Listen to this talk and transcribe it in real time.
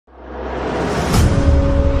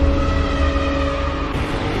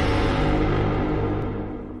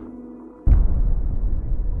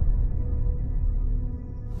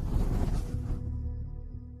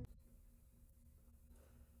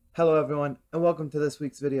Hello everyone and welcome to this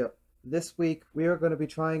week's video. This week we are going to be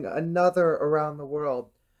trying another around the world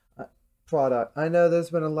uh, product. I know there's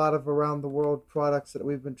been a lot of around the world products that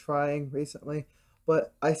we've been trying recently,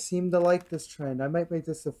 but I seem to like this trend. I might make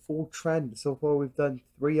this a full trend. So far we've done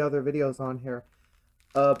 3 other videos on here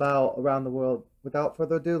about around the world. Without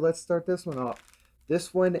further ado, let's start this one off.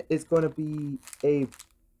 This one is going to be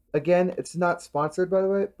again, it's not sponsored by the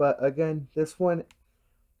way, but again, this one,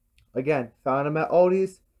 found them at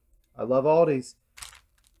Aldi's. I love Aldi's.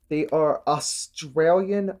 They are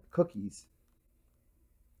Australian cookies.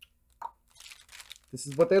 This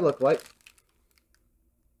is what they look like.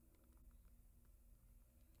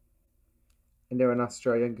 And they're an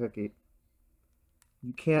Australian cookie.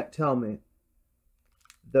 You can't tell me.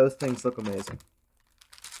 Those things look amazing.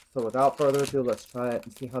 So without further ado, let's try it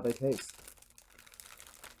and see how they taste.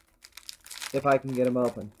 If I can get them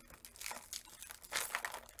open.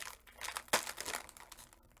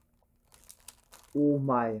 Oh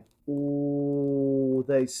my. Ooh,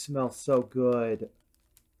 they smell so good.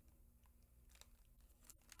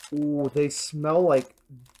 Ooh, they smell like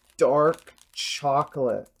dark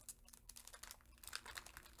chocolate.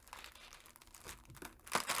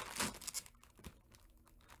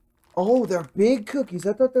 Oh, they're big cookies.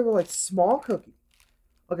 I thought they were like small cookies.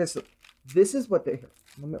 Okay, so this is what they are.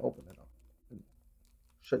 Let me open it up and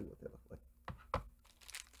show you what they look like.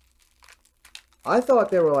 I thought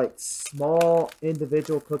they were like small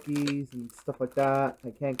individual cookies and stuff like that. I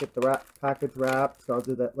can't get the package wrapped, so I'll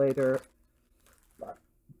do that later. But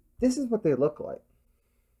this is what they look like.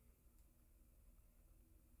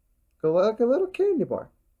 Go like a little candy bar.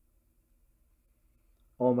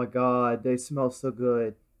 Oh my god, they smell so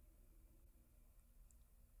good.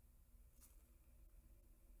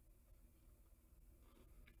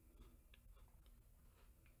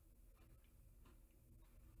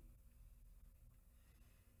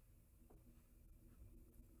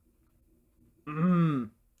 Mmm.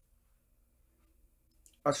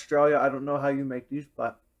 Australia, I don't know how you make these,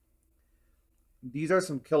 but these are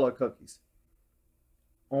some killer cookies.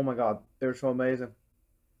 Oh my god, they're so amazing.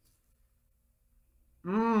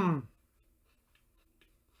 Mmm.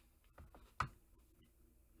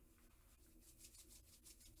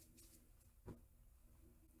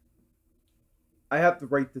 I have to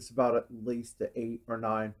rate this about at least an 8 or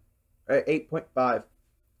 9. 8.5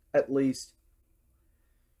 at least.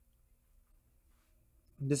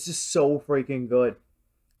 This is so freaking good.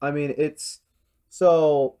 I mean,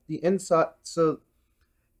 the inside, so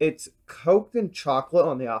it's coated in chocolate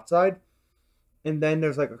on the outside, and then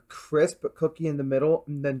there's like a crisp cookie in the middle,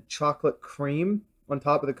 and then chocolate cream on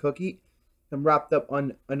top of the cookie, and wrapped up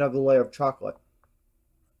on another layer of chocolate.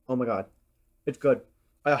 Oh my god, it's good.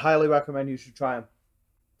 I highly recommend you should try them.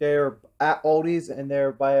 They're at Aldi's, and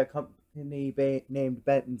they're by a company named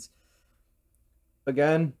Benton's.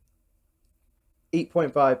 Again,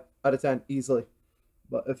 8.5 out of 10 easily.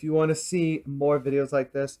 But if you want to see more videos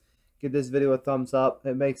like this, give this video a thumbs up.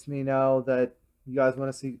 It makes me know that you guys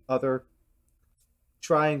want to see other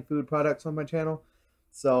trying food products on my channel.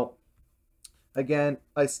 So again,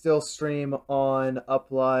 I still stream on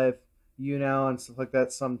Uplive, YouNow, and stuff like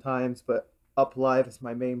that sometimes, but Uplive is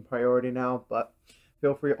my main priority now. But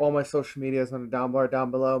feel free, all my social medias on the down bar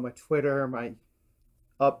down below, my Twitter, my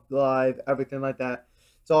Uplive, everything like that.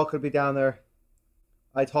 It's all could be down there.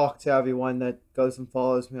 I talk to everyone that goes and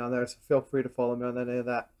follows me on there, so feel free to follow me on any of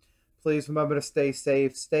that. Please remember to stay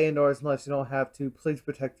safe, stay indoors unless you don't have to. Please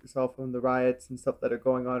protect yourself from the riots and stuff that are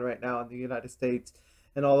going on right now in the United States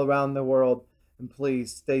and all around the world. And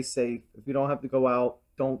please stay safe. If you don't have to go out,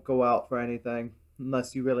 don't go out for anything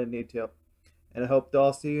unless you really need to. And I hope to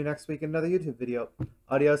all see you next week in another YouTube video.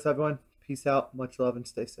 Adios, everyone. Peace out. Much love and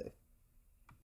stay safe.